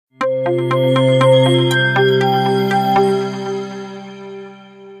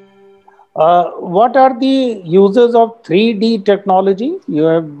What are the uses of 3D technology? You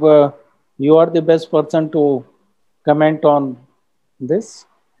are the best person to comment on this.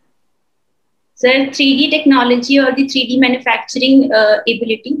 So 3D technology or the 3D manufacturing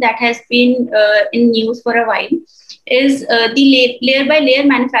ability that has been in use for a while is the layer by layer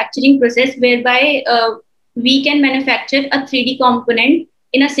manufacturing process whereby we can manufacture a 3D component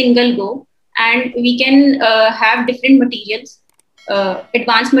in a single go, and we can have different materials,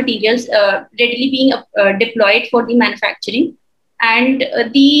 advanced materials readily being deployed for the manufacturing. And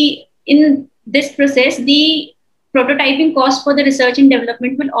the in this process, the prototyping cost for the research and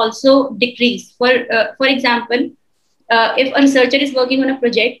development will also decrease. For example, if a researcher is working on a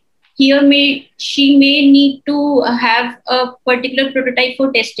project, she may need to have a particular prototype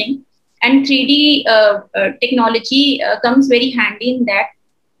for testing, and 3D technology comes very handy in that.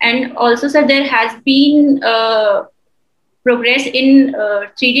 And also, sir, there has been progress in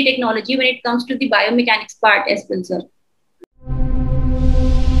 3D technology when it comes to the biomechanics part as well, sir.